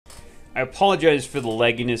I apologize for the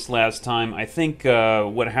lagginess last time. I think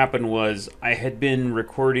what happened was I had been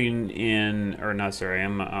recording in, or not, sorry,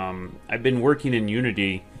 I've been working in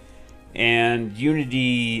Unity, and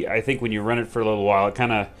Unity, I think when you run it for a little while, it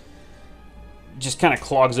just kind of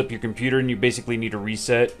clogs up your computer, and you basically need a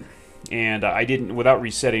reset. And I didn't, without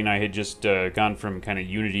resetting, I had just gone from kind of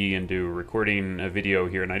Unity into recording a video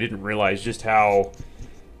here, and I didn't realize just how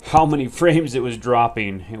many frames it was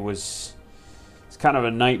dropping. It's kind of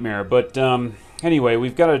a nightmare. But anyway,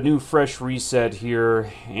 we've got a new fresh reset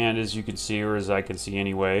here, and as you can see, or as I can see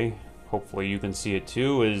anyway, hopefully you can see it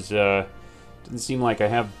too, doesn't seem like I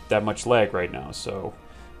have that much lag right now, so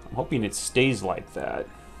I'm hoping it stays like that.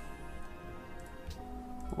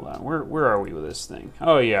 Hold on, where are we with this thing?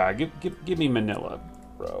 Oh yeah, give me Manila,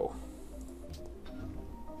 bro.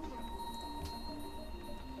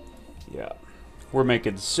 Yeah, we're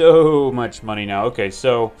making so much money now. Okay,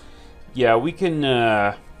 so yeah, we can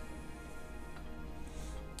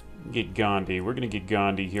get Gandhi. We're gonna get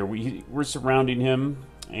Gandhi here. We're surrounding him,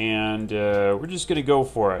 and we're just gonna go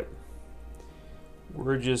for it.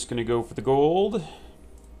 We're just gonna go for the gold.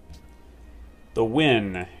 The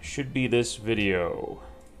win should be this video.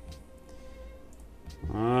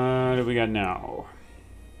 What do we got now?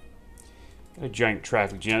 Got a giant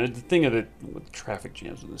traffic jam. The thing with traffic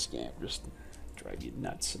jams in this game just drive you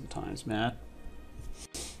nuts sometimes, man.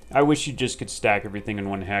 I wish you just could stack everything in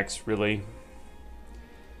one hex, really.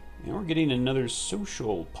 And we're getting another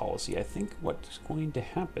social policy. I think what's going to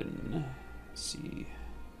happen. Let's see.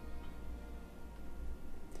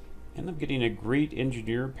 End up getting a great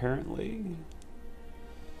engineer, apparently.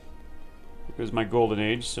 Here's my golden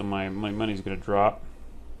age, so my money's gonna drop.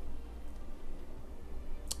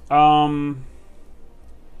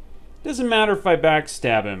 Doesn't matter if I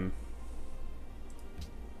backstab him.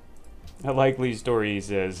 A likely story, he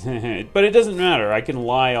says. But it doesn't matter. I can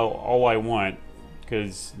lie all I want,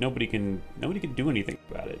 because nobody can do anything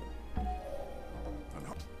about it.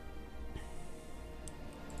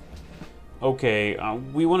 Okay,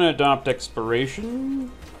 we want to adopt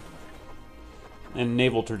exploration and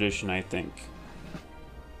naval tradition, I think.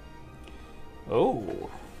 Oh.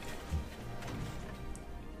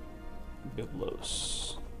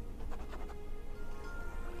 Biblos.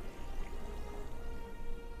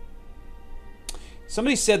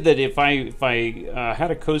 Somebody said that if I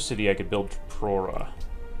had a coast city, I could build Prora.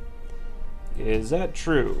 Is that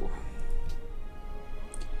true?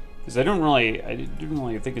 Because I didn't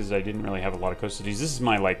really think I didn't really have a lot of coast cities. This is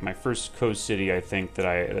my first coast city, I think,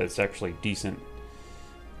 that's actually decent.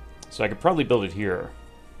 So I could probably build it here.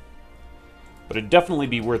 But it'd definitely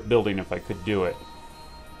be worth building if I could do it.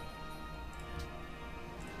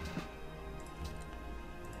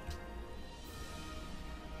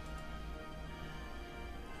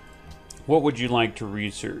 What would you like to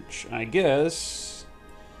research? I guess...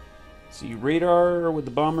 see, radar with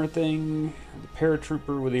the bomber thing, the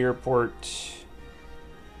paratrooper with the airport.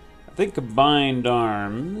 I think combined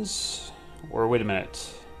arms. Or wait a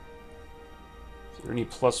minute. Is there any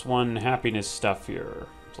 +1 happiness stuff here?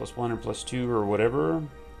 +1 or +2 or whatever?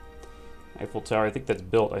 Eiffel Tower, I think that's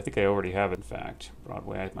built. I think I already have it, in fact.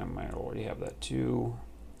 Broadway, I might already have that too.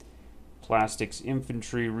 Plastics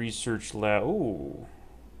Infantry Research Lab. Ooh.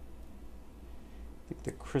 I think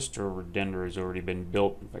the crystal redender has already been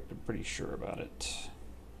built. In fact, I'm pretty sure about it.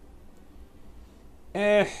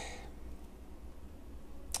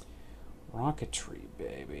 Rocketry,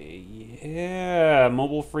 baby. Yeah,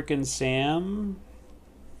 mobile freaking Sam.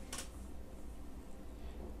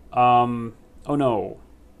 Oh no.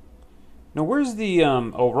 No, where's the,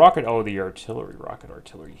 oh, rocket, oh, the artillery, rocket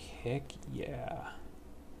artillery. Heck yeah.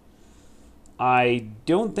 I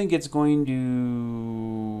don't think it's going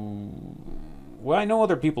to... well, I know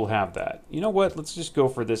other people have that. You know what? Let's just go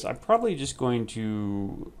for this. I'm probably just going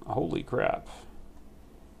to... holy crap.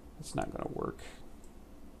 That's not going to work.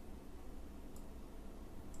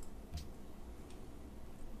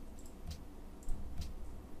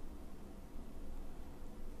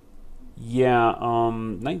 Yeah,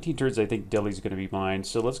 19 turns, I think Delhi's going to be mine.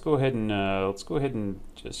 So let's go ahead and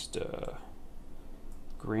just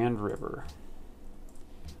Grand River.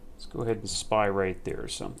 Let's go ahead and spy right there or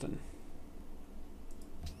something.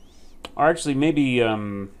 Or actually, maybe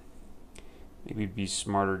it'd be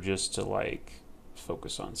smarter just to like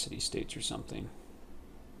focus on city-states or something.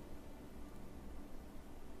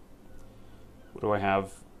 What do I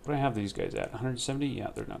have? What do I have these guys at? 170?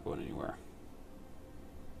 Yeah, they're not going anywhere.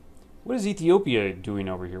 What is Ethiopia doing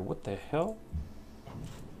over here? What the hell?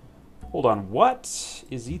 Hold on, what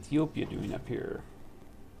is Ethiopia doing up here?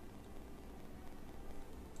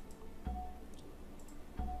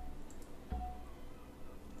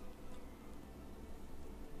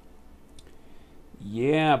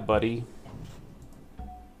 Yeah, buddy.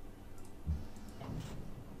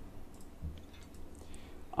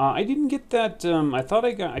 I didn't get that. I thought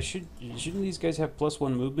I got. I should. Shouldn't these guys have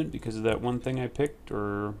 +1 movement because of that one thing I picked,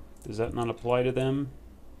 or does that not apply to them?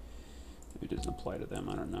 It doesn't apply to them.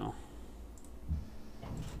 I don't know.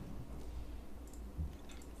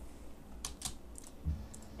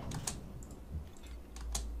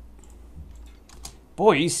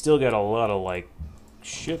 Boy, he's still got a lot of like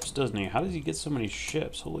ships, doesn't he? How does he get so many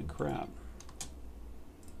ships? Holy crap!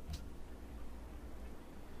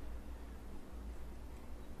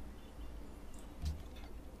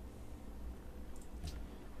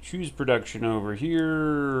 Choose production over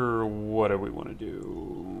here. What do we want to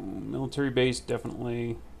do? Military base,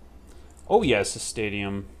 definitely. Oh yes, a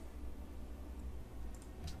stadium.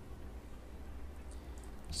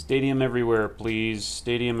 Stadium everywhere, please.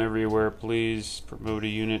 Stadium everywhere, please. Promote a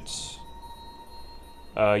unit.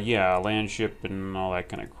 Yeah, land ship and all that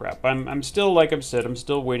kind of crap. I'm still, like I've said, I'm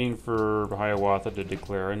still waiting for Hiawatha to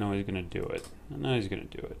declare. I know he's gonna do it. I know he's gonna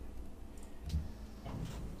do it.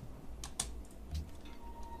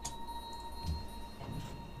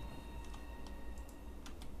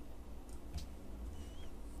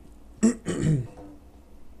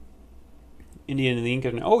 Indian and the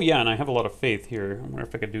Inca. Oh yeah, and I have a lot of faith here. I wonder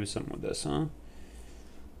if I could do something with this, huh?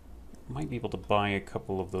 Might be able to buy a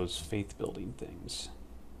couple of those faith building things.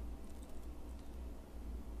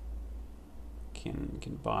 Can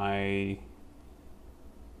buy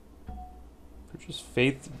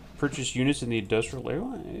purchase units in the industrial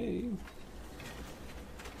area. Hey.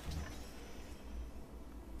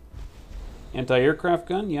 Anti-aircraft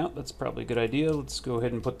gun, yeah, that's probably a good idea. Let's go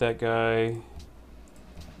ahead and put that guy.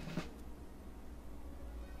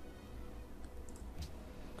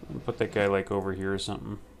 Put that guy like over here or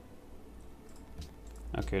something.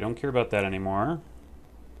 Okay, don't care about that anymore.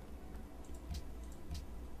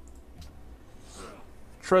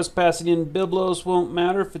 Trespassing in Byblos won't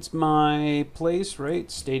matter if it's my place,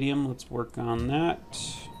 right? Stadium, let's work on that.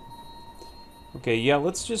 Okay, yeah,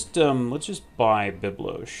 let's just buy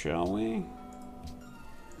Byblos, shall we?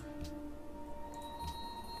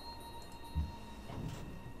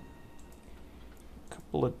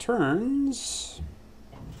 Couple of turns.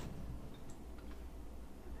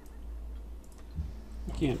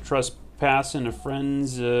 You can't trespass in a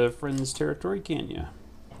friend's territory, can you?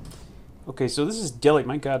 Okay, so this is Delhi.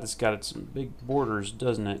 My God, this got some big borders,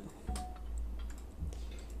 doesn't it?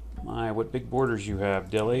 My, what big borders you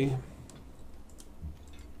have, Delhi.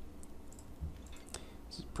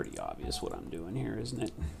 This is pretty obvious what I'm doing here, isn't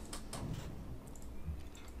it?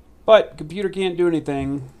 But computer can't do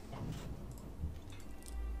anything.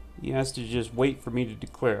 He has to just wait for me to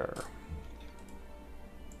declare.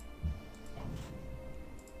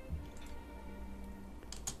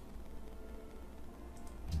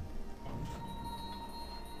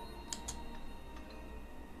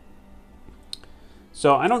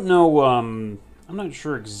 So I don't know, I'm not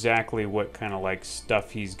sure exactly what kind of like stuff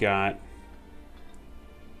he's got.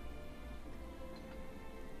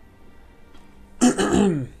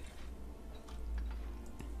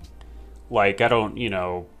 Like, I don't, you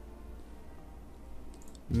know,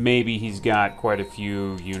 maybe he's got quite a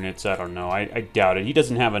few units, I don't know. I doubt it. He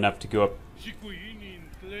doesn't have enough to go up.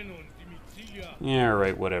 Yeah,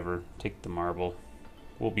 right, whatever. Take the marble.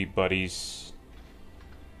 We'll be buddies.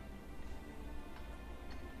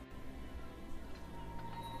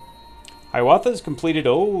 Hiawatha's completed.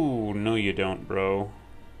 Oh, no you don't, bro.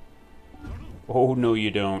 Oh, no you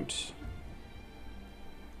don't.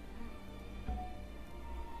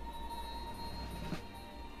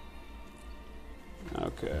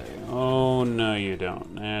 Okay. Oh, no you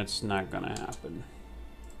don't. That's not gonna happen.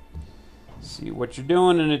 See what you're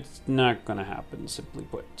doing and it's not gonna happen, simply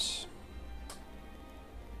put.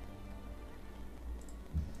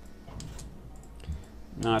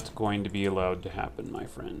 Not going to be allowed to happen, my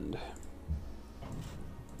friend.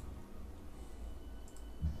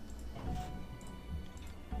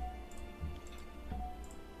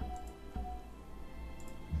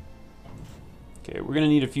 Okay, we're gonna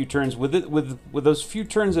need a few turns with it. With those few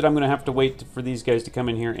turns that I'm gonna have to wait for these guys to come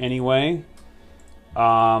in here anyway.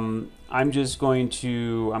 I'm just going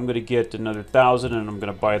to get another 1,000, and I'm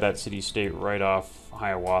gonna buy that city-state right off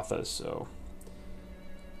Hiawatha. So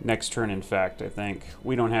next turn, in fact, I think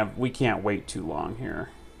we can't wait too long here.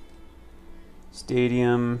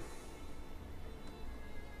 Stadium.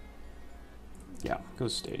 Yeah, go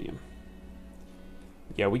stadium.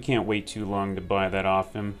 Yeah, we can't wait too long to buy that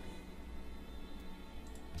off him.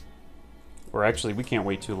 Or actually, we can't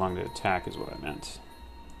wait too long to attack is what I meant.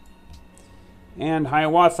 And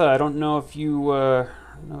Hiawatha, I don't know if you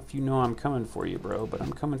don't know if you know I'm coming for you, bro, but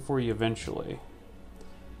I'm coming for you eventually.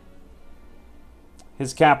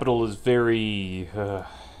 His capital is very...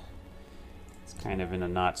 it's kind of in a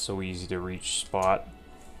not so easy to reach spot.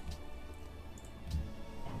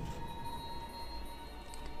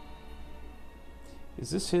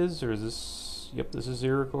 Is this his, or is this... Yep, this is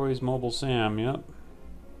Iroquois' Mobile Sam, yep.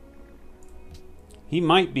 He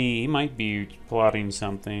might be plotting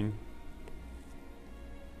something.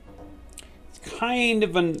 It's kind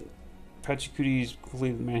of an... Pachacuti's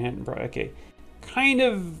Cleveland Manhattan Project, okay. Kind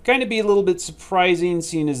of be a little bit surprising,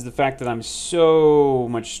 seeing as the fact that I'm so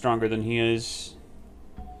much stronger than he is.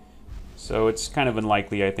 So it's kind of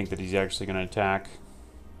unlikely, I think, that he's actually going to attack.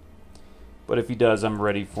 But if he does, I'm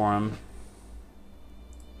ready for him.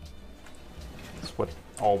 That's what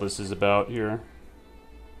all this is about here.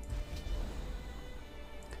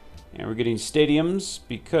 And we're getting stadiums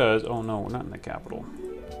because... Oh no, we're not in the capital.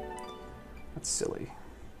 That's silly.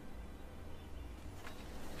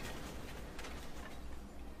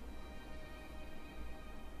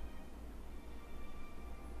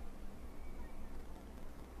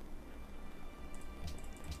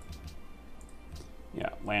 Yeah,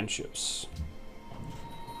 land ships.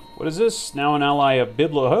 What is this? Now an ally of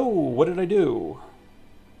Biblo. Oh, what did I do?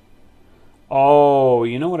 Oh,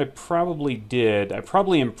 you know what I probably did? I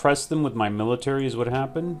probably impressed them with my military is what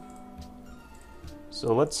happened.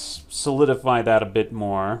 So let's solidify that a bit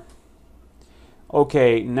more.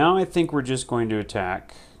 Okay, now I think we're just going to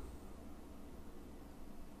attack.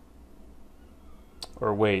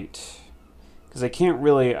 Or wait. Because I can't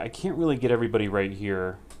really get everybody right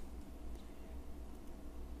here.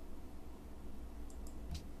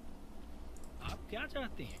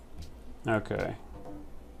 Okay.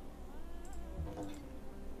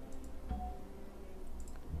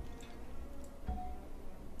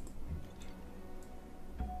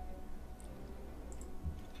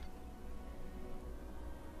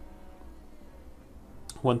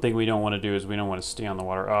 One thing we don't want to do is we don't want to stay on the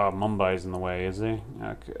water. Oh, Mumbai's in the way, is he?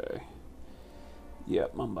 Okay.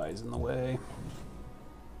 Yep, Mumbai's in the way.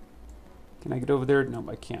 Can I get over there? No,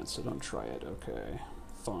 I can't, so don't try it. Okay.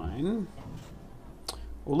 Fine.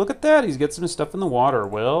 Well, look at that. He's got some stuff in the water.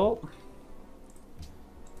 Well,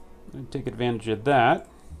 I'm going to take advantage of that.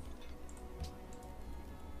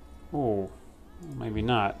 Oh, maybe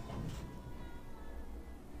not.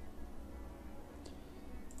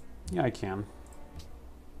 Yeah, I can.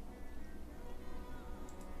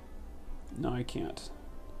 No, I can't.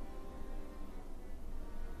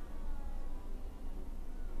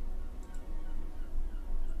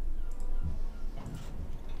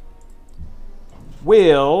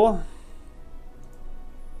 Will.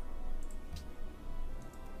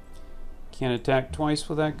 Can't attack twice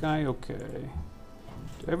with that guy? Okay.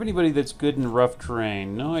 Do I have anybody that's good in rough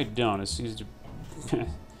terrain? No, I don't. It seems to...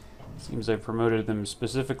 seems I promoted them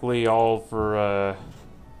specifically all for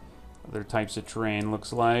other types of terrain,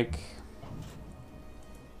 looks like.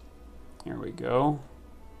 Here we go.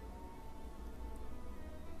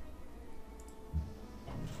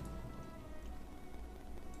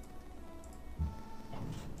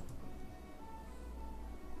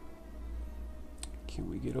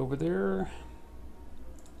 Can we get over there?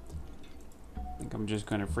 I think I'm just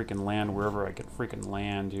gonna freaking land wherever I can freaking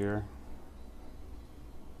land here.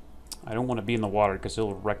 I don't want to be in the water because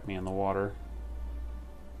it'll wreck me in the water.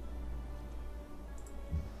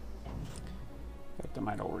 In fact, I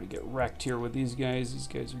might already get wrecked here with these guys. These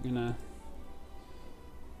guys are gonna...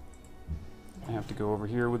 I have to go over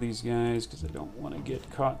here with these guys because I don't want to get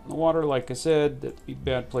caught in the water. Like I said, that'd be a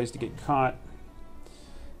bad place to get caught.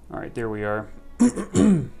 Alright, there we are.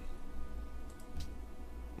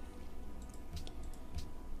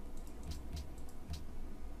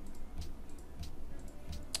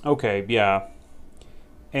 Okay, yeah.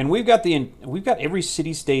 And we've got every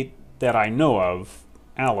city-state that I know of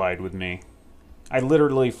allied with me. I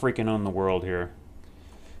literally freaking own the world here.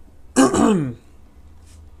 Oh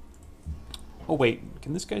wait,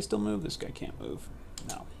 can this guy still move? This guy can't move.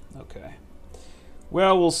 No. Okay.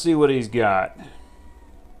 Well, we'll see what he's got.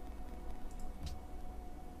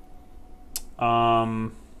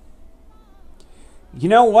 You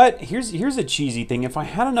know what? Here's a cheesy thing. If I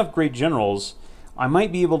had enough great generals, I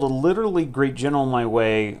might be able to literally great general my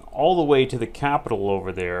way all the way to the capital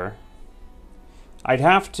over there. I'd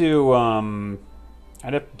have to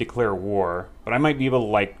declare war, but I might be able to,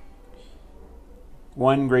 like,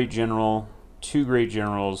 1 great general, 2 great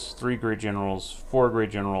generals, 3 great generals, 4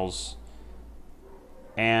 great generals,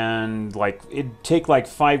 and, like, it'd take, like,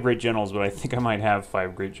 5 great generals, but I think I might have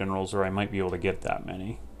 5 great generals, or I might be able to get that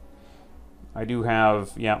many. I do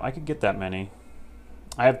have... Yeah, I could get that many.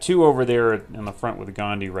 I have 2 over there in the front with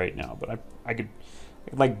Gandhi right now, but I could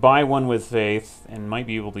like buy one with Faith and might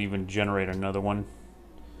be able to even generate another one.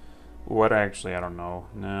 What actually, I don't know.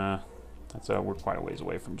 Nah, we're quite a ways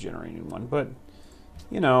away from generating one, but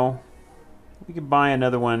you know, we could buy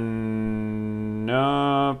another one.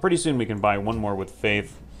 Pretty soon we can buy one more with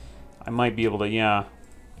Faith. I might be able to, yeah.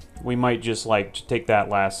 We might just like to take that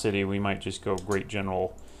last city. We might just go Great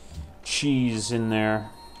General Cheese in there.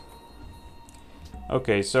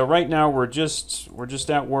 Okay, so right now we're just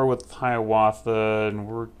at war with Hiawatha,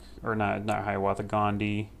 and or not Hiawatha,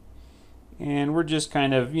 Gandhi, and we're just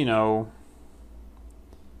kind of, you know,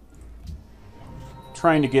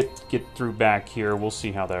 trying to get through back here. We'll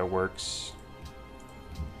see how that works.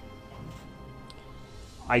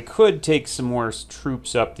 I could take some more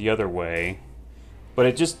troops up the other way, but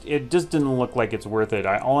it just didn't look like it's worth it.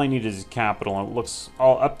 All I need is capital, and it looks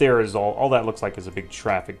all up there is all that looks like is a big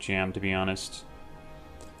traffic jam, to be honest.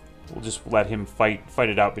 We'll just let him fight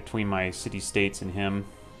it out between my city-states and him.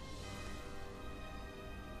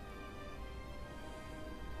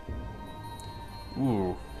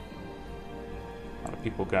 Ooh. A lot of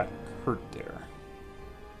people got hurt there.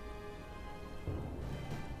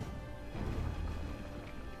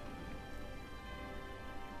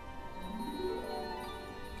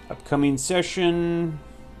 Upcoming session.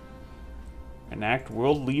 Enact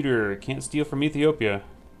world leader. Can't steal from Ethiopia.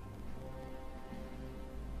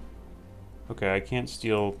 Okay, I can't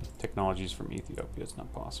steal technologies from Ethiopia. It's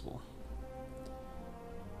not possible.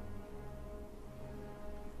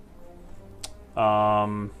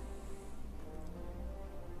 And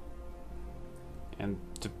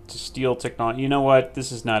to steal technology... You know what?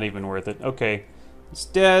 This is not even worth it. Okay.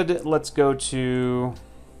 Instead, let's go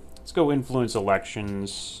influence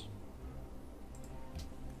elections.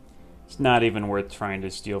 It's not even worth trying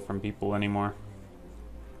to steal from people anymore.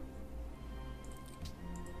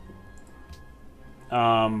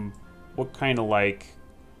 What kind of like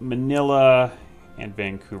Manila and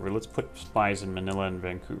Vancouver? Let's put spies in Manila and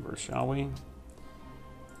Vancouver, shall we?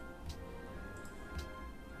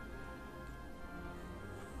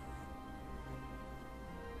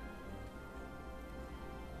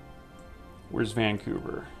 Where's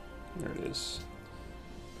Vancouver? There it is.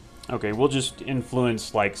 Okay, we'll just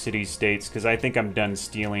influence like city-states because I think I'm done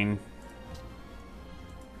stealing.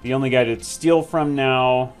 The only guy to steal from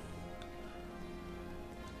now...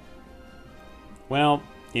 Well,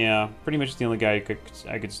 yeah, pretty much the only guy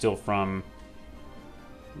I could steal from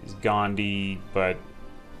is Gandhi, but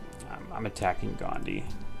I'm attacking Gandhi.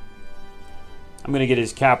 I'm gonna get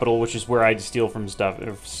his capital, which is where I'd steal from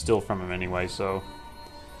him anyway. So,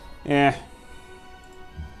 yeah.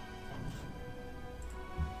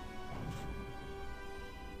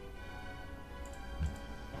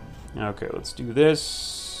 Okay, let's do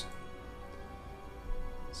this.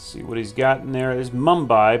 See what he's got in there. There's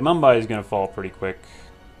Mumbai. Mumbai is going to fall pretty quick.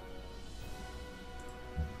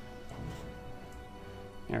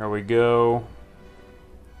 There we go.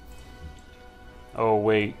 Oh,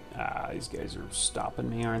 wait. These guys are stopping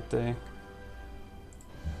me, aren't they?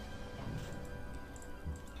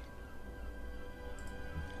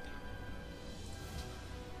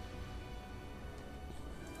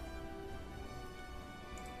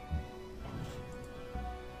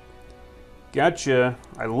 Gotcha.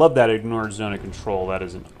 I love that ignored zone of control. That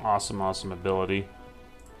is an awesome, awesome ability.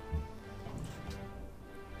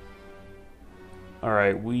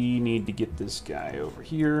 Alright, we need to get this guy over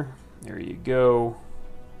here. There you go.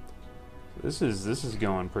 This is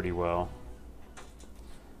going pretty well.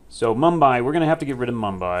 So Mumbai, we're gonna have to get rid of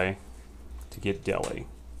Mumbai to get Delhi.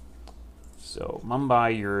 So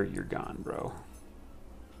Mumbai, you're gone, bro.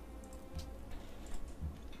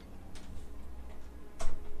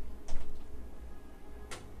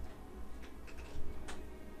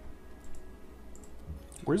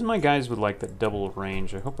 Where's my guys with like the double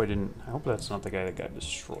range? I hope that's not the guy that got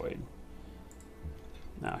destroyed.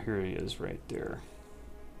 Now here he is right there.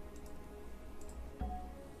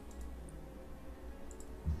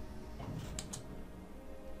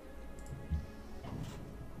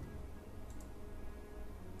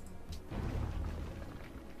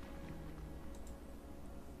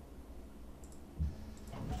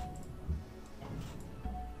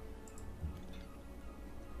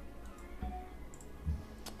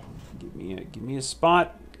 Give me a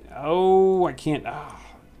spot. Oh, I can't. Ah,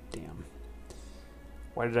 oh, damn.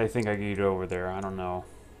 Why did I think I could get over there? I don't know.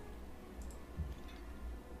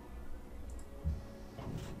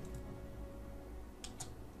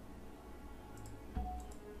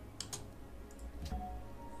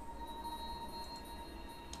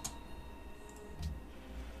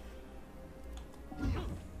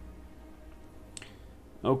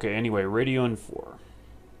 Okay, anyway, radio in 4.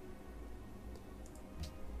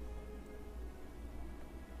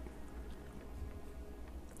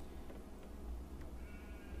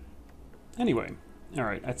 Anyway,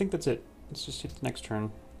 alright, I think that's it. Let's just hit the next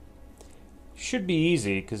turn. Should be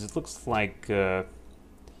easy, because it looks like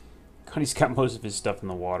Cuddy's got most of his stuff in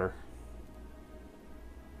the water.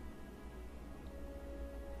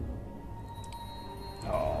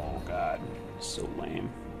 Oh, God. So lame.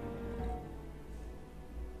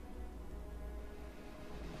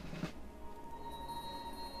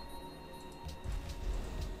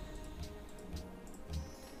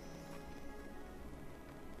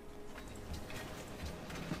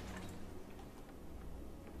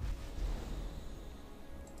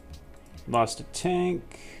 Lost a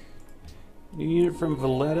tank. New unit from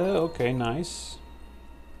Valletta. Okay, nice.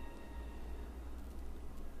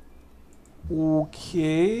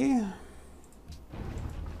 Okay.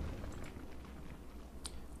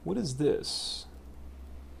 What is this?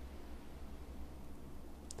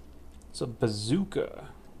 It's a bazooka.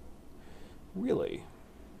 Really?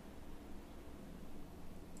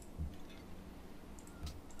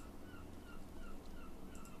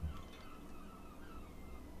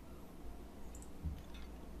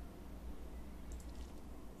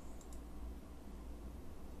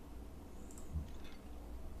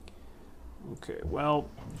 Okay, well,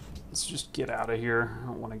 let's just get out of here. I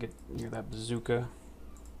don't want to get near that bazooka.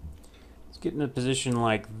 Let's get in a position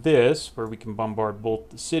like this, where we can bombard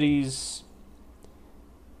both the cities.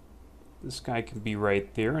 This guy can be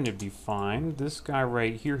right there, and it'd be fine. This guy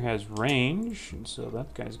right here has range, and so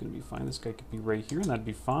that guy's going to be fine. This guy could be right here, and that'd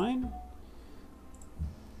be fine.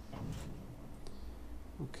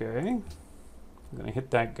 Okay. I'm going to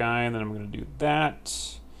hit that guy, and then I'm going to do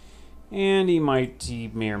that. And he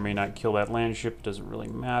may or may not kill that land ship. It doesn't really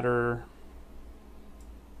matter.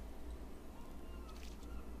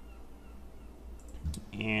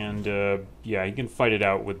 And, yeah, you can fight it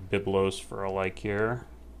out with Byblos for all I care.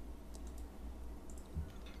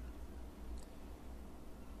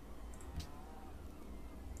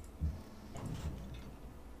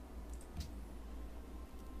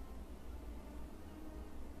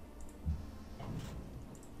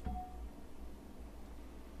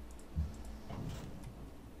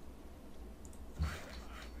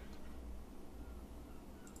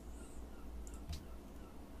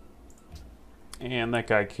 And that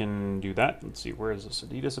guy can do that. Let's see, where is this?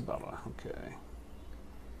 Addicts Abella. Okay.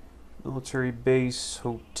 Military base,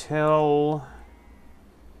 hotel.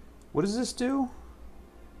 What does this do?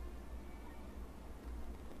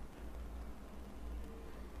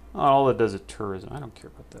 Oh, all it does is tourism. I don't care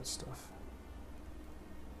about that stuff.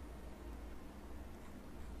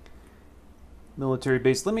 Military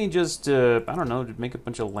base. Let me just, I don't know, make a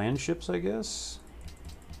bunch of land ships, I guess.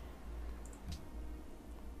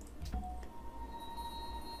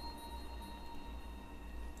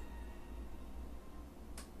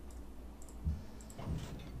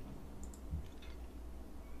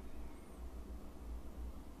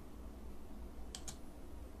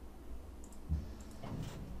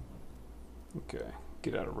 Okay,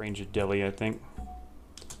 get out of range of Delhi, I think.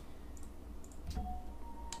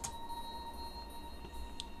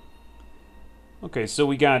 Okay, so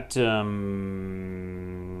we got,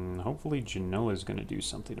 hopefully Genoa's going to do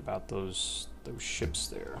something about those ships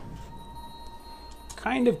there.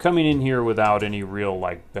 Kind of coming in here without any real,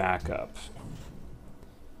 like, backup.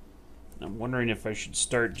 I'm wondering if I should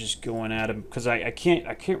start just going at him, because I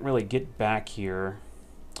can't really get back here.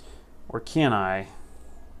 Or can I?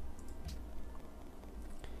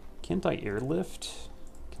 Can't I airlift?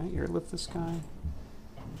 Can I airlift this guy?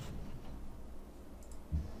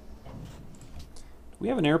 Do we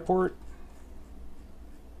have an airport?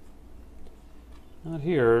 Not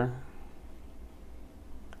here.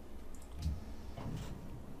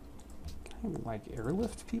 Can I, like,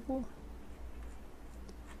 airlift people?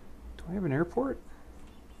 Do I have an airport?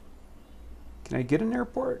 Can I get an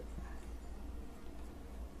airport?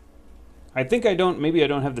 I think I don't, maybe I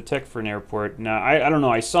don't have the tech for an airport. Now, I don't know,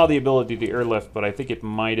 I saw the ability to airlift, but I think it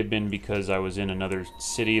might have been because I was in another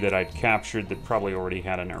city that I'd captured that probably already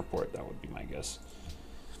had an airport. That would be my guess.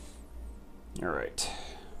 Alright.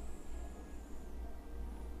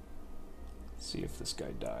 See if this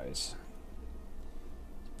guy dies.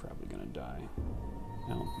 He's probably gonna die.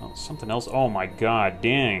 No, something else. Oh my god,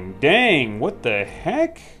 dang, what the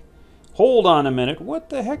heck? Hold on a minute, what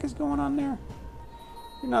the heck is going on there?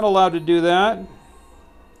 You're not allowed to do that.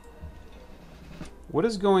 What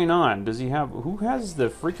is going on? Does he have... Who has the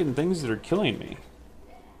freaking things that are killing me?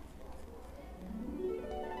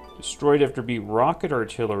 Destroyed after beat rocket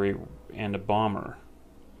artillery and a bomber.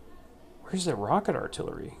 Where's that rocket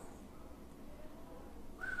artillery?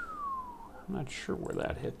 I'm not sure where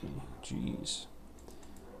that hit me. Jeez.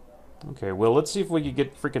 Okay, well, let's see if we could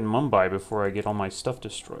get freaking Mumbai before I get all my stuff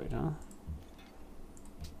destroyed, huh?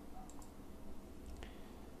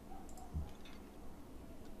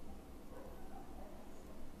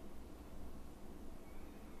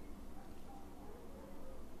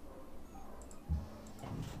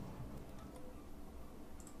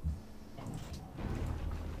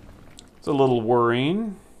 It's a little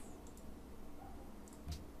worrying.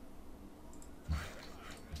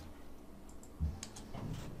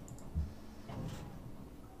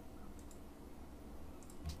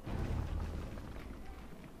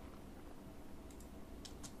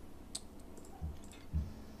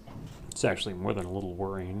 It's actually more than a little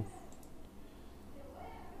worrying.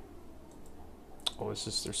 Oh,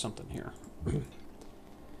 there's something here.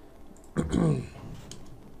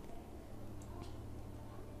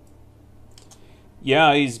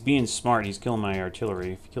 Yeah, he's being smart. He's killing my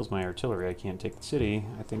artillery. If he kills my artillery, I can't take the city.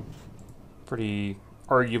 I think pretty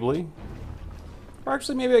arguably. Or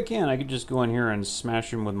actually, maybe I can. I could just go in here and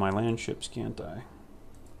smash him with my land ships, can't I?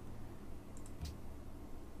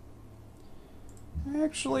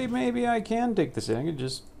 Actually, maybe I can take the city. I could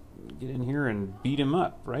just get in here and beat him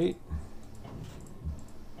up, right?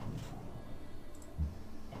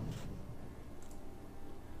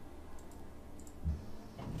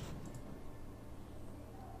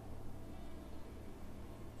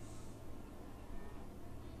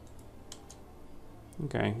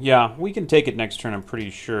 Okay, yeah, we can take it next turn, I'm pretty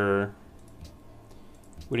sure.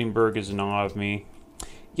 Wittenberg is in awe of me.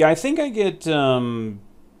 Yeah, I think I get,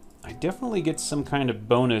 I definitely get some kind of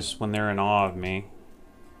bonus when they're in awe of me.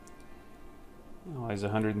 Allies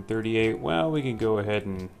 138. Well, we can go ahead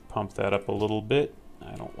and pump that up a little bit.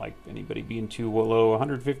 I don't like anybody being too low.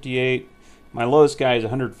 158. My lowest guy is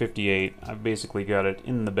 158. I've basically got it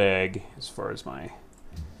in the bag as far as my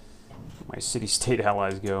city-state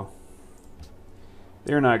allies go.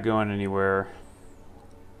 They're not going anywhere.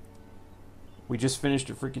 We just finished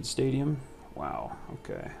a freaking stadium? Wow,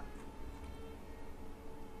 okay.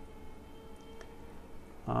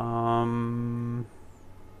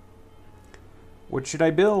 What should I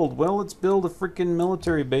build? Well, let's build a freaking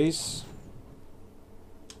military base.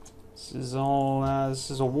 This is all, this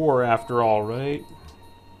is a war after all, right?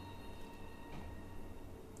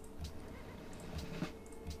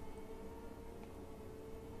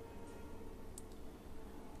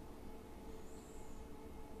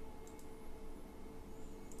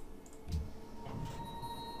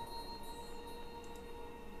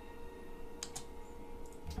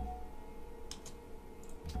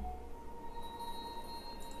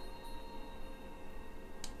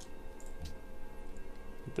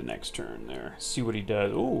 The next turn there. See what he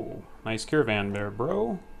does. Ooh, nice caravan there,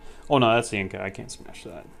 bro. Oh no, that's the Inca. I can't smash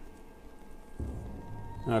that.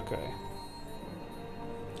 Okay.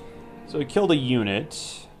 So he killed a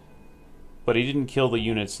unit, but he didn't kill the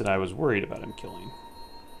units that I was worried about him killing.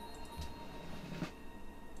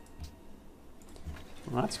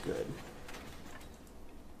 Well, that's good.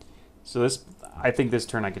 So this, I think this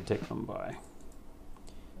turn I could take them by,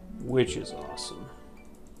 which is awesome.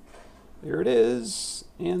 There it is,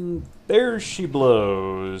 and there she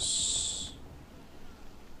blows.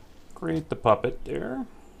 Create the puppet there.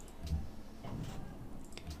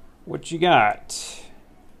 What you got?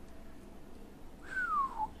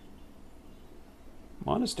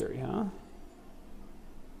 Monastery, huh?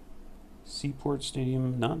 Seaport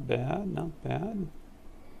Stadium, not bad, not bad.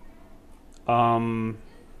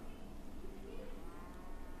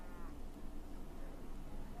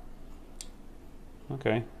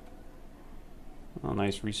 Okay. Oh,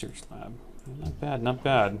 nice research lab. Not bad, not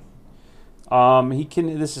bad. He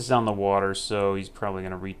can. This is on the water, so he's probably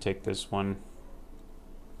gonna retake this one.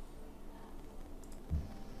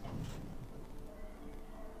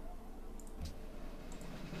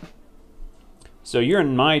 So you're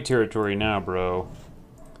in my territory now, bro.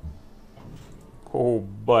 Oh,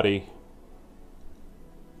 buddy.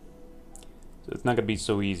 So it's not gonna be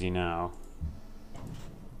so easy now.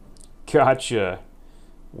 Gotcha.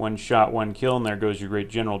 One shot, one kill, and there goes your great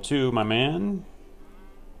general too, my man.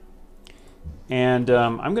 And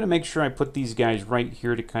I'm going to make sure I put these guys right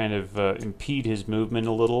here to kind of impede his movement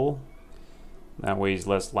a little. That way he's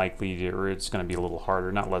less likely to, or it's going to be a little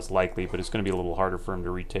harder. Not less likely, but it's going to be a little harder for him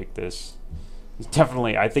to retake this. He's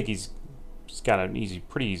definitely, I think he's got an easy,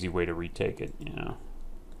 pretty easy way to retake it, you know.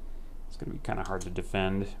 It's going to be kind of hard to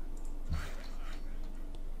defend.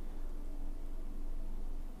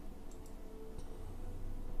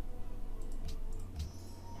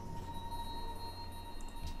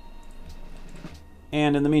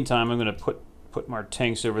 And in the meantime, I'm going to put more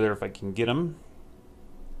tanks over there if I can get them.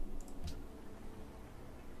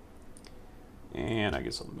 And I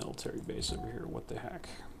guess a military base over here. What the heck?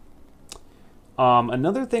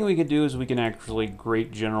 Another thing we could do is we can actually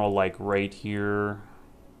Great General, like, right here.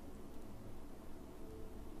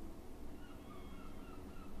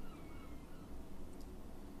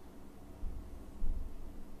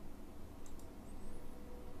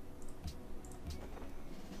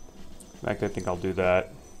 In fact, I think I'll do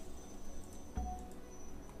that.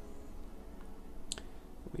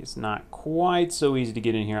 It's not quite so easy to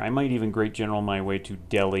get in here. I might even Great General my way to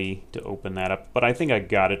Delhi to open that up, but I think I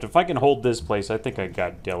got it. If I can hold this place, I think I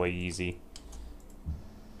got Delhi easy.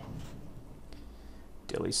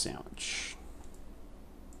 Delhi sandwich.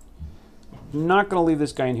 I'm not going to leave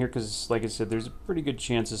this guy in here because, like I said, there's a pretty good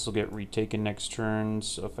chance this will get retaken next turn.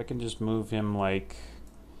 So if I can just move him, like,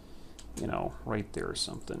 you know, right there or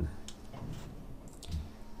something.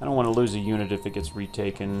 I don't want to lose a unit if it gets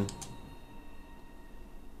retaken.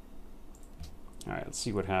 Alright, let's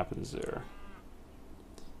see what happens there.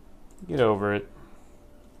 Get over it.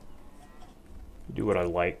 Do what I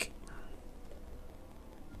like.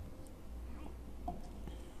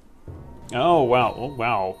 Oh, wow. Oh,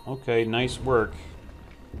 wow. Okay, nice work.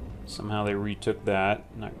 Somehow they retook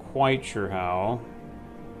that. Not quite sure how.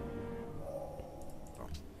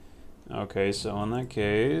 Okay, so in that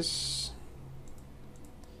case...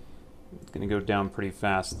 it's going to go down pretty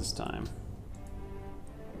fast this time.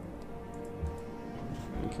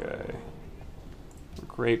 Okay.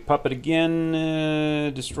 Great puppet again.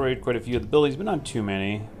 Destroyed quite a few of the buildings, but not too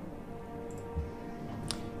many.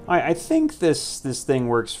 I think this thing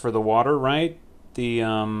works for the water, right? The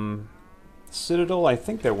Citadel, I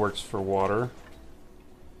think that works for water.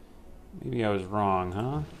 Maybe I was wrong,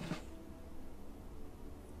 huh?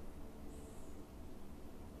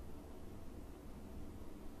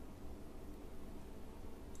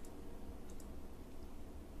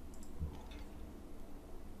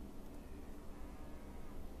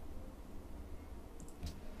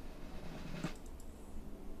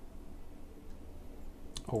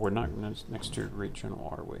 Oh, we're not next to your Great General,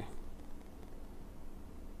 are we?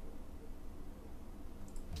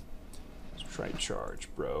 Let's try charge,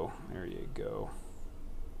 bro. There you go.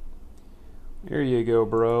 There you go,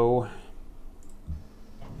 bro.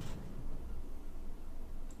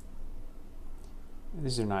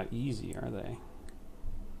 These are not easy, are they?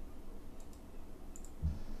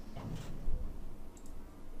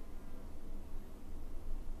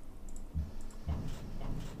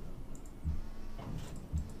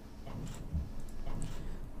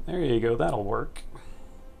 There you go, that'll work.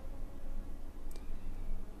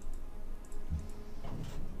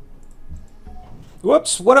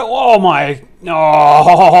 Whoops, what a, oh my,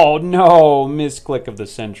 oh no, misclick of the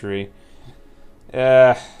century.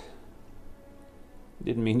 Didn't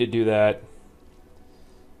mean to do that.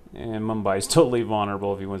 And Mumbai's totally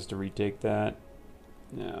vulnerable if he wants to retake that.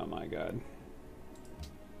 Oh my god.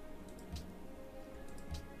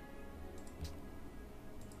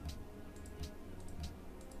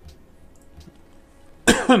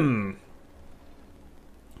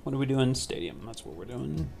 What are we doing? Stadium. That's what we're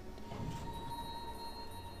doing.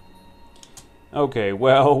 Okay,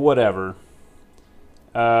 well, whatever.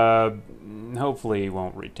 Hopefully he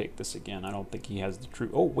won't retake this again. I don't think he has the true...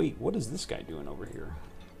 Oh, wait, what is this guy doing over here?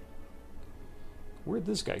 Where'd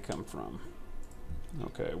this guy come from?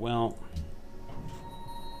 Okay, well...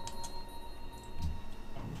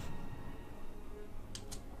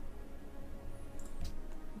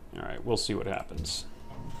 Alright, we'll see what happens.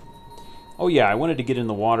 Oh yeah, I wanted to get in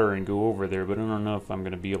the water and go over there, but I don't know if I'm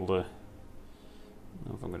going to be able to... I don't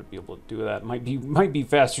know if I'm going to be able to do that. Might be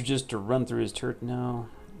faster just to run through his turret. No.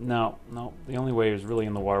 The only way is really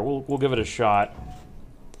in the water. We'll give it a shot.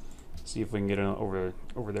 See if we can get over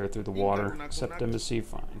there through the water. Accept embassy,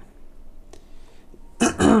 fine.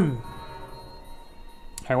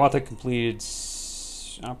 Hiawatha completed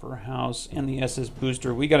Opera House and the SS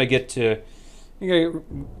booster. We got to get to...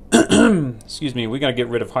 excuse me, we gotta get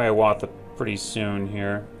rid of Hiawatha pretty soon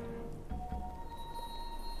here.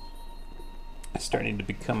 It's starting to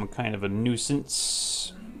become kind of a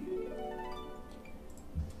nuisance.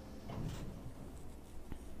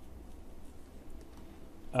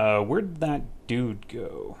 Where'd that dude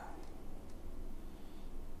go?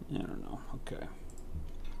 I don't know. Okay.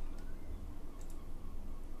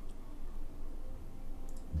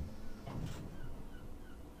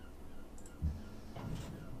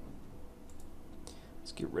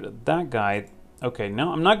 Get rid of that guy. Okay,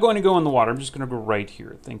 now I'm not going to go in the water. I'm just going to go right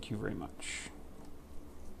here. Thank you very much.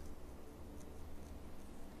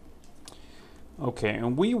 Okay,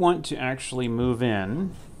 and we want to actually move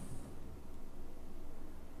in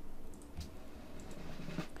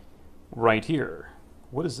right here.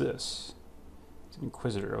 What is this? It's an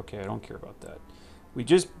Inquisitor. Okay, I don't care about that. We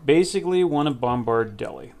just basically want to bombard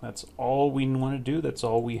Delhi. That's all we want to do. That's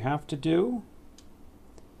all we have to do.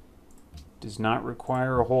 Does not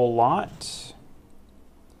require a whole lot.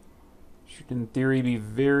 Should in theory be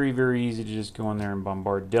very, very easy to just go in there and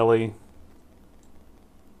bombard Delhi.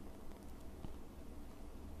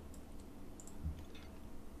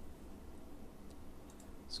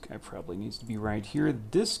 This guy probably needs to be right here.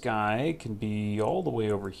 This guy can be all the way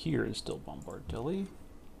over here and still bombard Delhi.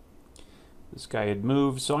 This guy had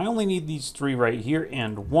moved, so I only need these 3 right here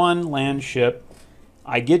and 1 land ship.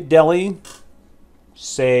 I get Delhi,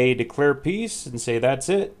 say declare peace, and say that's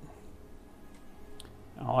it.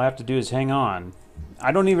 All I have to do is hang on.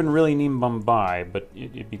 I don't even really need Mumbai, but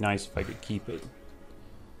it'd be nice if I could keep it.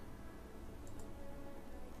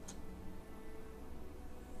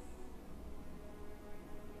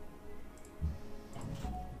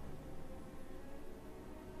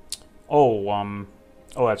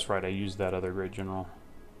 Oh, that's right. I used that other great general.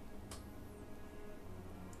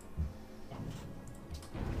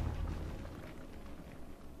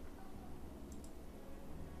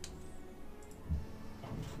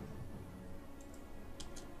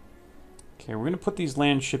 Okay, we're going to put these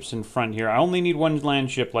land ships in front here. I only need 1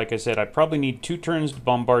 land ship, like I said. I probably need 2 turns to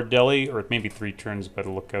bombard Delhi, or maybe 3 turns by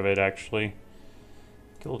the look of it, actually.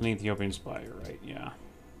 Killed an Ethiopian spy, right, yeah.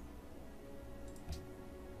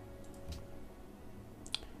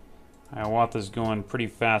 Hiawatha's going pretty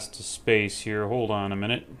fast to space here. Hold on a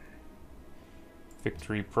minute.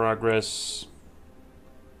 Victory progress.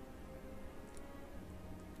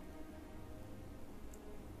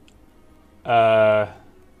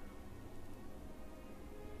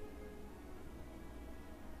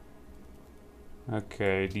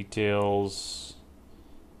 Okay, details.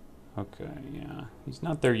 Okay, yeah. He's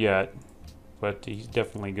not there yet, but he's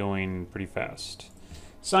definitely going pretty fast.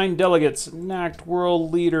 Signed delegates, Nact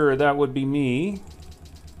World Leader, that would be me.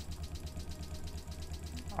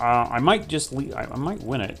 I might just leave, I might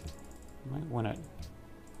win it. I might win it.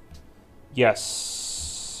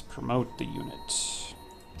 Yes. Promote the unit.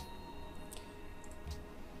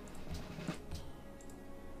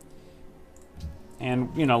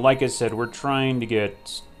 And, you know, like I said, we're trying to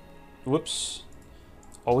get... Whoops.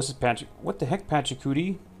 Oh, this is Patch... What the heck,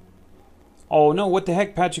 Pachacooty? Oh, no, what the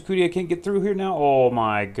heck, Pachacooty? I can't get through here now? Oh,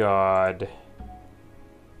 my God.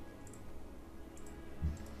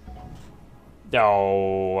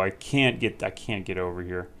 Oh, I can't get over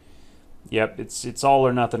here. Yep, it's all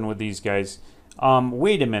or nothing with these guys.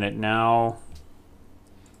 Wait a minute now.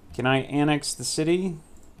 Can I annex the city?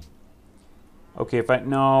 Okay, if I...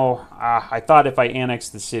 No. I thought if I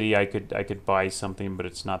annexed the city, I could buy something, but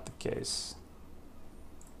it's not the case.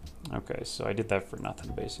 Okay, so I did that for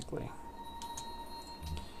nothing, basically.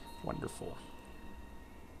 Wonderful.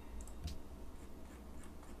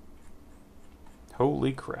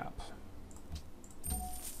 Holy crap.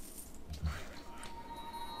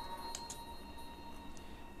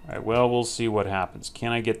 Alright, well, we'll see what happens.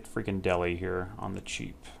 Can I get freaking Delhi here on the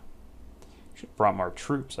cheap? Should have brought more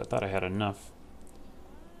troops. I thought I had enough.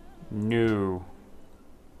 No.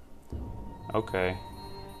 Okay.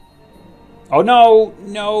 Oh, no!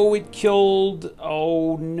 No, it killed...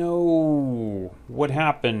 Oh, no. What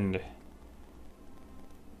happened?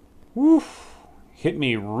 Woof. Hit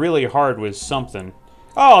me really hard with something.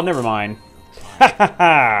 Oh, never mind. Ha ha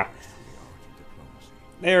ha!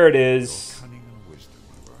 There it is.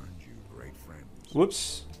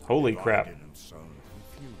 Whoops. Holy crap.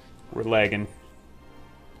 We're lagging.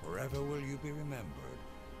 Forever will you be remembered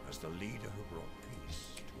as the leader who brought peace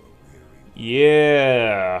to a weary...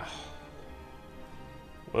 Yeah.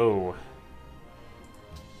 Whoa.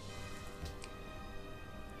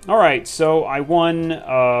 Alright, so I won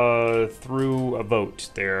through a vote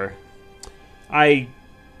there.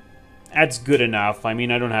 That's good enough. I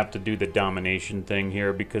mean, I don't have to do the domination thing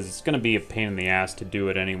here because it's going to be a pain in the ass to do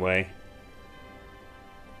it anyway.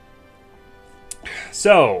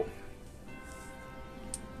 So,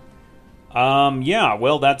 yeah,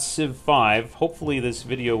 well, that's Civ 5. Hopefully this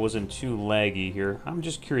video wasn't too laggy here. I'm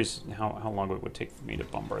just curious how long it would take for me to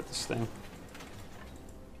bombard this thing.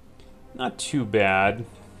 Not too bad.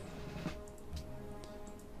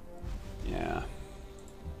 Yeah.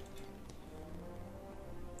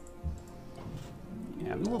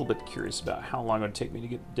 Yeah, I'm a little bit curious about how long it would take me to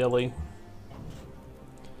get Delhi.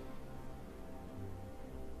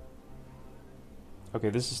 Okay,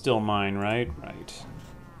 this is still mine, right? Right.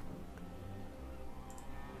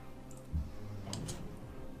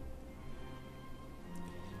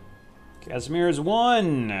 Casimir's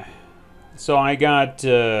won! So I got,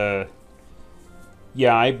 yeah,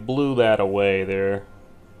 I blew that away there.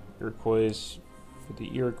 Iroquois, for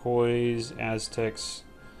the Iroquois, Aztecs.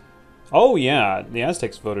 Oh yeah, the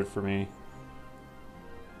Aztecs voted for me.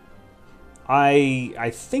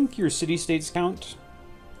 I think your city-states count.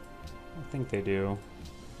 I think they do.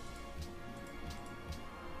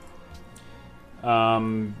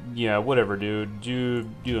 Yeah, whatever, dude. Do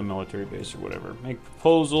a military base or whatever. Make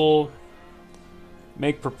proposal.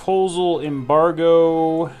 Make proposal,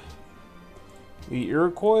 embargo the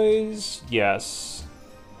Iroquois? Yes.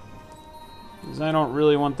 Because I don't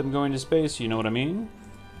really want them going to space, you know what I mean?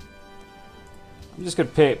 I'm just gonna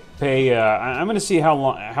I'm gonna see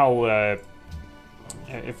how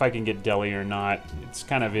if I can get Delhi or not. It's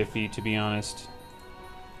kind of iffy, to be honest.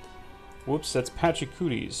 Whoops, that's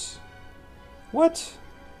Pachacooties. What?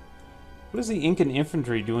 What is the Incan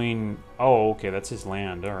infantry doing? Oh, okay, that's his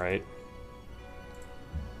land, alright.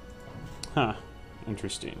 Huh,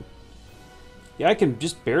 interesting. Yeah, I can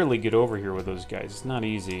just barely get over here with those guys. It's not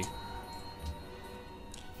easy.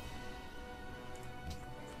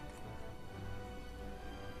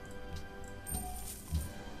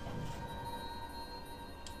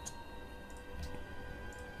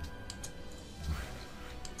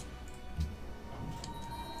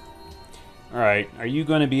 Alright, are you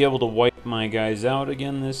going to be able to wipe my guys out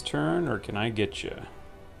again this turn, or can I get you?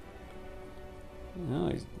 No,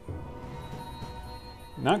 he's...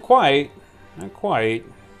 Not quite. Not quite.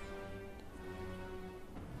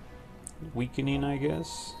 Weakening, I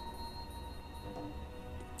guess.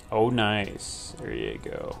 Oh, nice. There you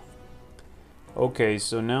go. Okay,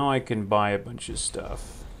 so now I can buy a bunch of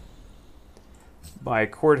stuff. Buy a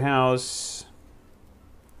courthouse.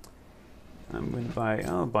 I'm going to buy,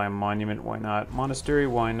 I'll buy a monument, why not? Monastery,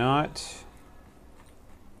 why not?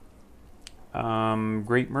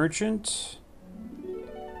 Great merchant.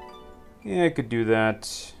 Yeah, I could do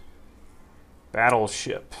that.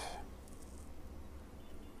 Battleship.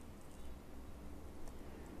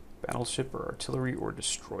 Battleship or artillery or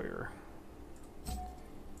destroyer.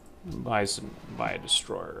 Buy a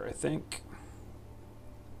destroyer, I think.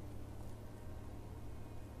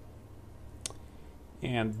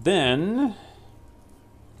 And then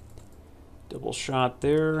double shot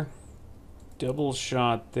there. Double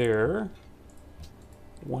shot there.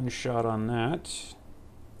 One shot on that.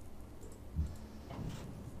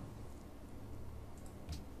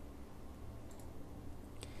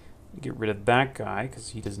 Get rid of that guy because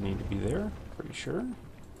he doesn't need to be there, pretty sure.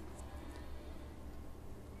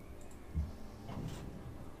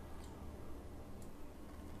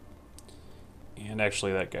 And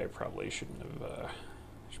actually that guy probably shouldn't have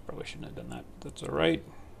done that. That's all right.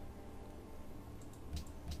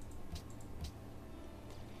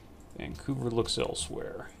 Vancouver looks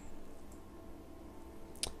elsewhere.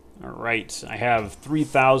 All right, I have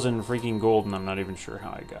 3,000 freaking gold and I'm not even sure how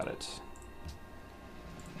I got it.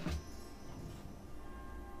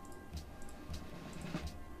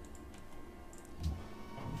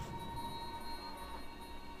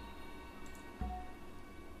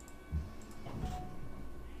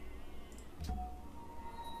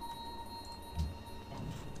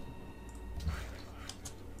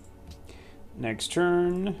 Next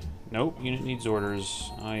turn. Nope, unit needs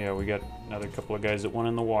orders. Oh yeah, we got another couple of guys that won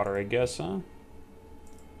in the water, I guess, huh?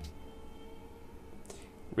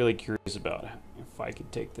 Really curious about if I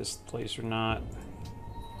could take this place or not.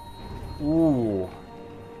 Ooh.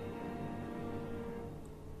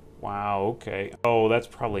 Wow, okay. Oh, that's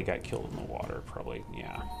probably got killed in the water, probably,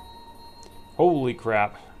 yeah. Holy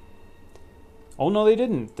crap. Oh no, they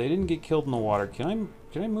didn't. They didn't get killed in the water. Can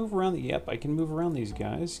I move around the... Yep, I can move around these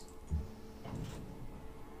guys.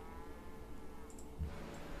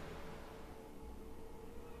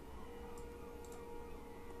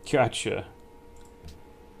 Gotcha.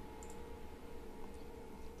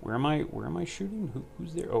 Where am I shooting?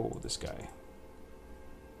 Who's there? Oh, this guy.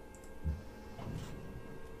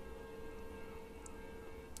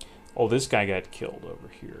 Oh, this guy got killed over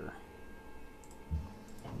here.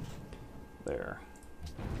 There.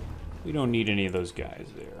 We don't need any of those guys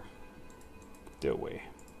there. Do we?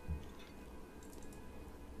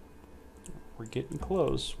 We're getting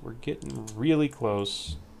close. We're getting really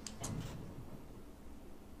close.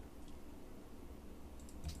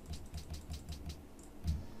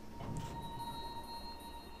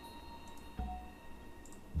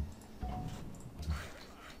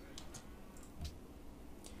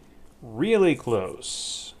 Really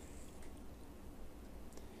close.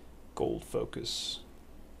 Gold focus.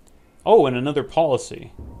 Oh, and another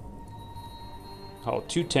policy. Oh,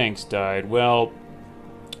 2 tanks died. Well,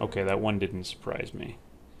 okay, that one didn't surprise me.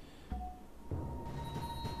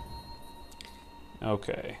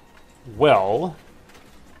 Okay. Well,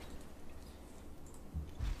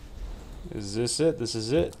 is this it? This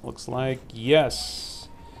is it. Looks like yes.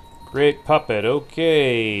 Great puppet.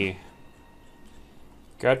 Okay.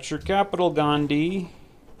 Got your capital, Gandhi.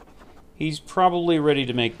 He's probably ready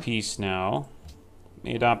to make peace now.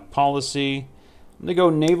 Adopt policy. I'm gonna go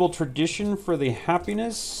naval tradition for the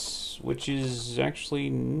happiness, which is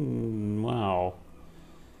actually wow.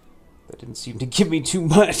 That didn't seem to give me too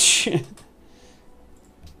much.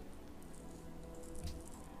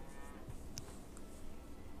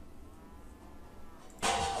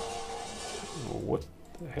 What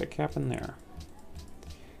the heck happened there?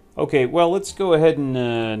 Okay, well, let's go ahead and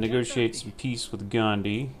negotiate some peace with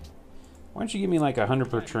Gandhi. Why don't you give me like 100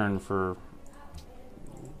 per turn for,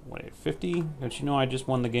 what, 50? Don't you know I just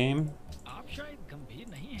won the game?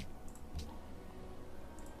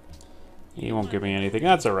 He won't give me anything.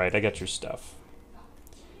 That's alright, I got your stuff.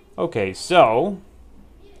 Okay, so...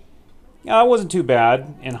 yeah, that wasn't too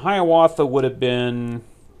bad. And Hiawatha would have been...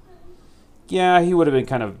 yeah, he would have been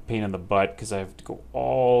kind of a pain in the butt, because I have to go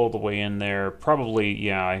all the way in there. Probably,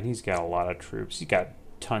 yeah, he's got a lot of troops. He's got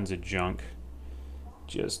tons of junk.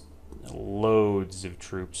 Just loads of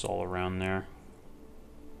troops all around there.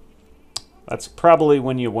 That's probably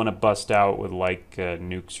when you want to bust out with, like,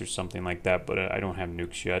 nukes or something like that, but I don't have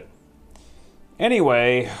nukes yet.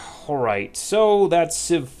 Anyway, alright, so that's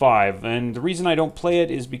Civ 5, and the reason I don't play it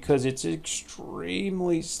is because it's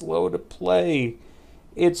extremely slow to play.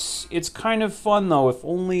 It's kind of fun though, if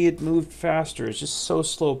only it moved faster. It's just so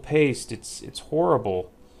slow paced. It's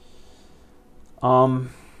horrible.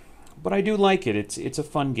 But I do like it. It's a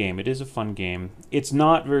fun game. It is a fun game. It's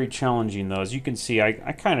not very challenging though. As you can see,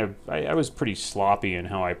 I was pretty sloppy in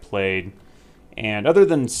how I played. And other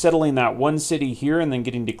than settling that one city here and then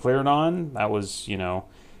getting declared on, that was, you know.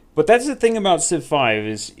 But that's the thing about Civ 5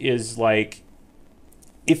 is like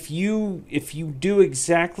if you do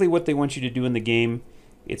exactly what they want you to do in the game,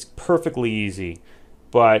 it's perfectly easy.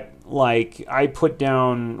 But like I put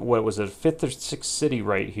down what was it, 5th or 6th city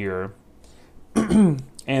right here.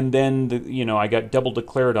 And then I got double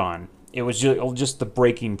declared on. It was just the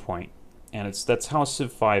breaking point. And that's how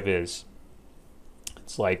Civ 5 is.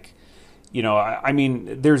 It's like, I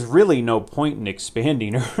mean, there's really no point in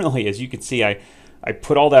expanding early. As you can see, I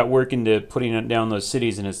put all that work into putting down those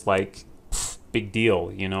cities, and it's like, pff, big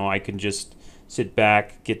deal. I can just sit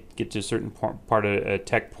back, get to a certain part of a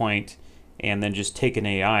tech point, and then just take an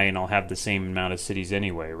AI, and I'll have the same amount of cities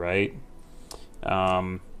anyway, right?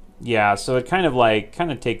 Yeah, so it kind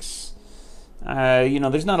of takes,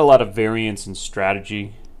 there's not a lot of variance in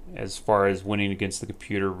strategy as far as winning against the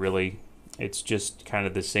computer, really. It's just kind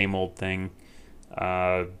of the same old thing.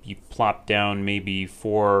 You plop down maybe 3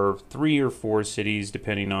 or 4 cities,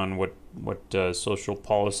 depending on what social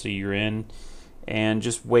policy you're in, and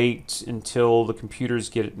just wait until the computers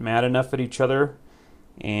get mad enough at each other,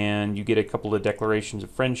 and you get a couple of declarations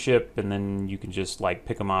of friendship, and then you can just like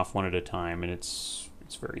pick them off one at a time, and it's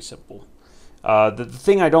very simple. The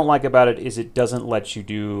thing I don't like about it is it doesn't let you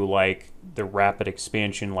do like the rapid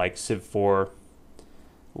expansion like Civ 4.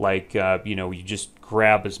 Like you just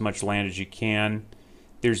grab as much land as you can.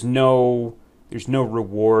 There's no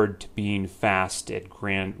reward to being fast at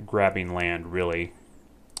grabbing land, really.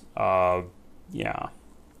 Yeah.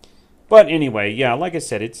 But anyway, yeah, like I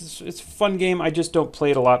said, it's a fun game. I just don't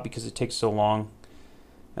play it a lot because it takes so long.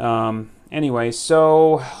 Anyway,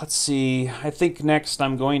 so let's see. I think next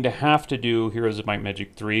I'm going to have to do Heroes of Might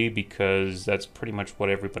Magic 3 because that's pretty much what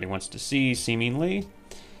everybody wants to see, seemingly.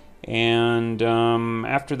 And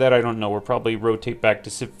after that, I don't know. We'll probably rotate back to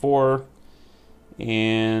Civ 4,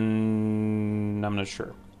 and I'm not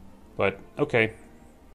sure. But, okay.